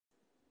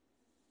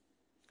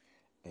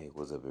Hey,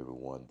 what's up,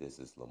 everyone? This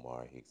is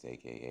Lamar Hicks,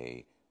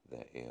 aka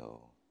the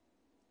L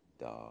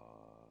Dog.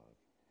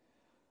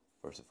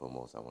 First and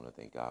foremost, I want to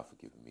thank God for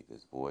giving me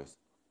this voice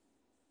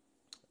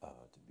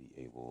to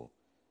be able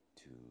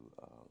to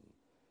um,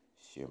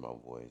 share my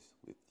voice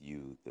with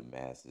you, the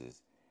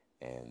masses,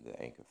 and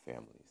the Anchor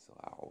family. So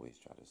I always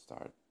try to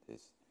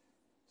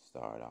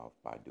start off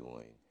by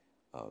doing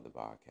the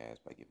podcast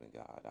by giving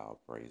God our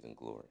praise and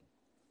glory.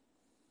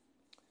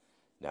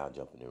 Now,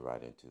 jumping in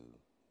right into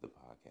the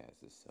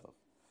podcast itself.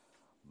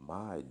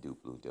 My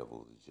Duke Blue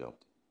Devils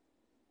jumped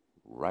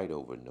right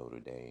over Notre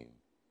Dame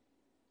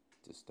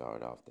to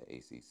start off the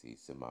ACC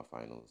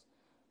semifinals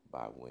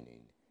by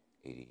winning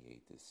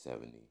 88 to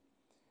 70.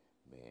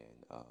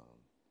 Man,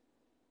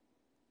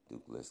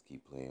 Duke, let's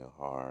keep playing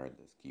hard.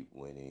 Let's keep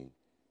winning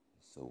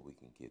so we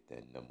can get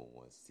that number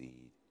one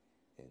seed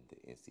in the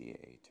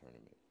NCAA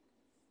tournament.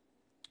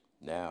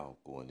 Now,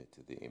 going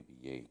into the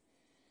NBA,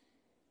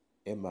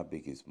 in my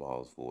biggest,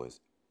 smallest voice,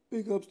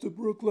 big ups to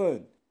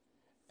Brooklyn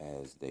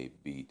as they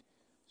beat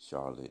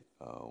Charlotte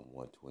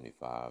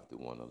 125 to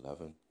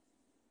 111.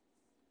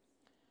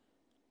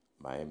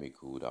 Miami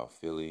cooled out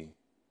Philly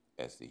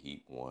as the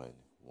Heat won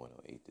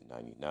 108 to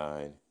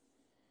 99.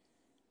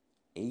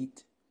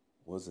 8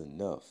 was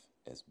enough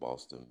as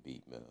Boston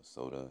beat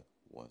Minnesota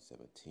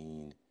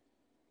 117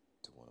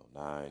 to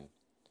 109.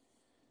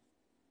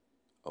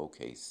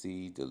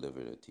 OKC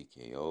delivered a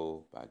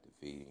TKO by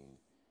defeating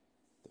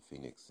the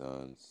Phoenix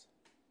Suns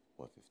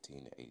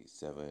 115 to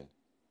 87.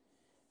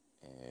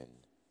 And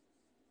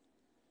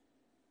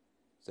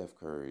Steph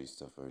Curry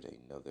suffered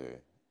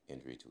another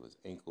injury to his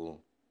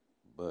ankle,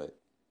 but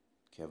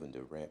Kevin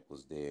Durant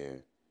was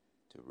there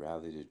to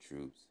rally the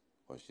troops,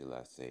 or shall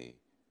I say,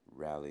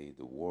 rally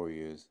the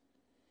Warriors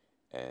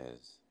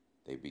as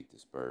they beat the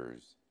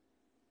Spurs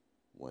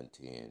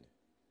 110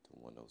 to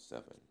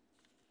 107.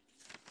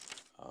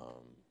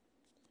 Um,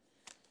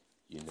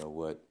 you know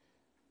what?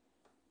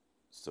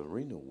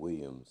 Serena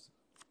Williams,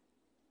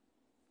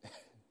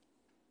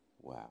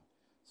 wow.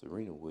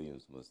 Serena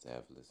Williams must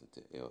have listened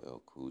to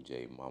LL Cool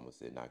J, Mama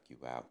Said Knock You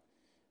Out.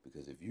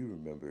 Because if you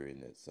remember in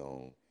that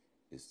song,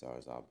 it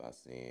starts out by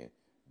saying,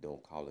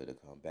 Don't call it a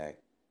comeback.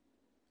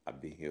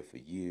 I've been here for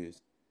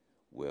years.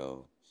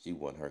 Well, she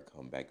won her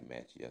comeback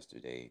match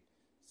yesterday,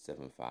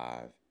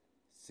 7-5,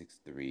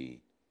 6-3,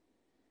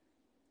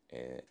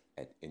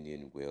 at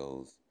Indian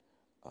Wells.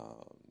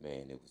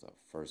 Man, it was her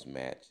first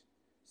match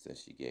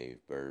since she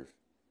gave birth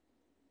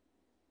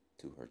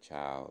to her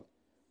child.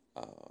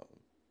 Um,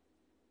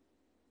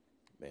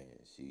 man,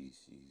 she's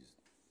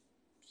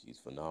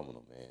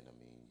phenomenal, man. I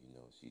mean,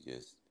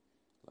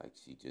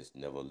 she just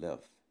never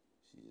left.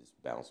 She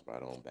just bounced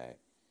right on back.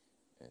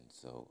 And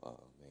so,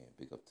 man,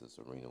 big up to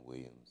Serena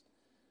Williams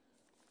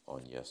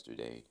on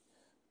yesterday.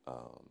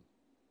 Um,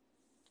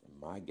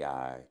 my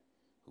guy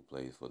who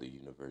played for the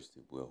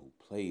University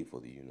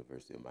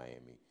of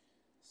Miami,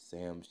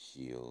 Sam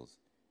Shields,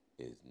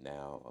 is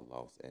now a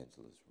Los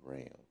Angeles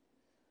Ram.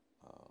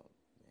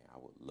 Man, I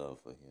would love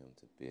for him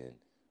to have been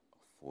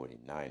a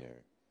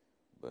 49er,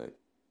 but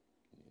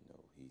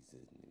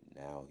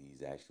now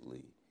he's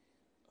actually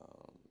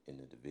in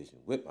the division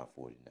with my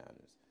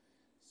 49ers.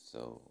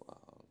 So,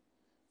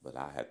 but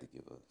I have to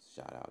give a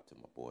shout out to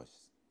my boy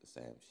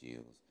Sam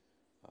Shields.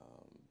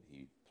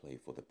 He played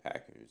for the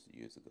Packers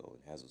years ago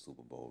and has a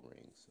Super Bowl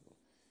ring. So,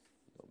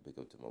 big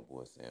up to my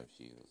boy Sam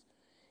Shields.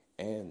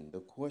 And the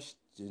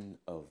question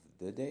of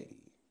the day: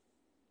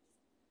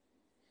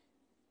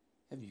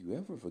 Have you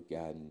ever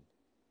forgotten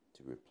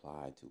to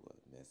reply to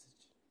a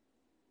message,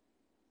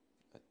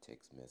 a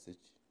text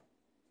message,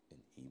 an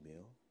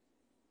email?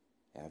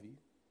 Have you?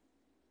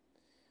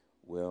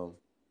 Well,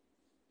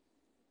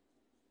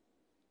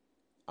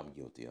 I'm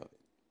guilty of it.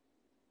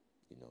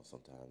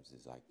 Sometimes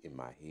it's like in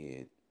my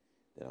head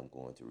that I'm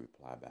going to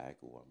reply back,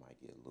 or I might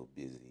get a little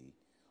busy,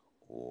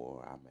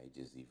 or I might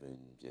just even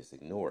just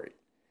ignore it.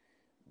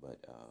 But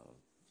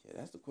yeah,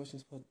 that's the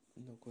questions for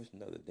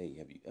question of the day.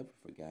 Have you ever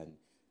forgotten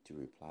to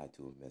reply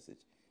to a message?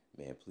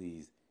 Man,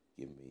 please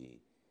give me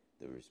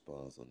the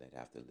response on that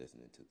after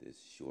listening to this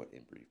short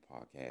and brief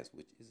podcast,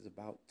 which is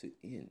about to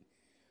end.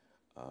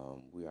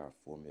 We are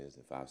 4 minutes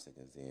and 5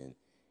 seconds in,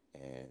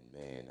 and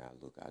man,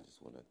 I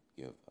just want to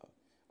give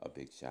a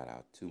big shout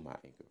out to my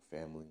Anchor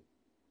family.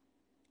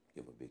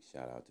 Give a big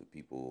shout out to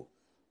people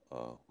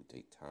who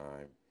take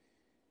time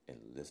and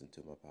listen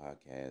to my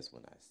podcast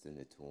when I send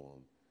it to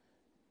them.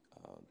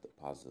 The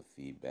positive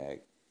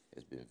feedback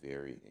has been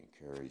very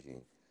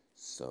encouraging.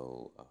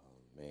 So,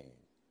 man,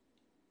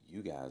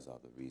 you guys are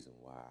the reason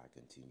why I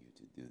continue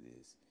to do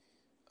this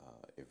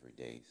every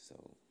day. So,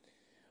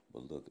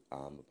 but look,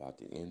 I'm about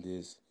to end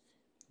this.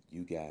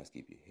 You guys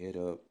keep your head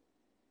up.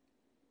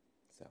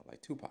 Sound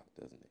like Tupac,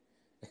 doesn't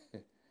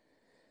it?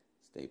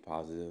 Stay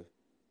positive,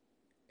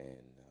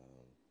 and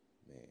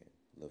man,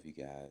 love you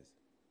guys,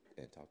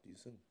 and talk to you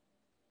soon.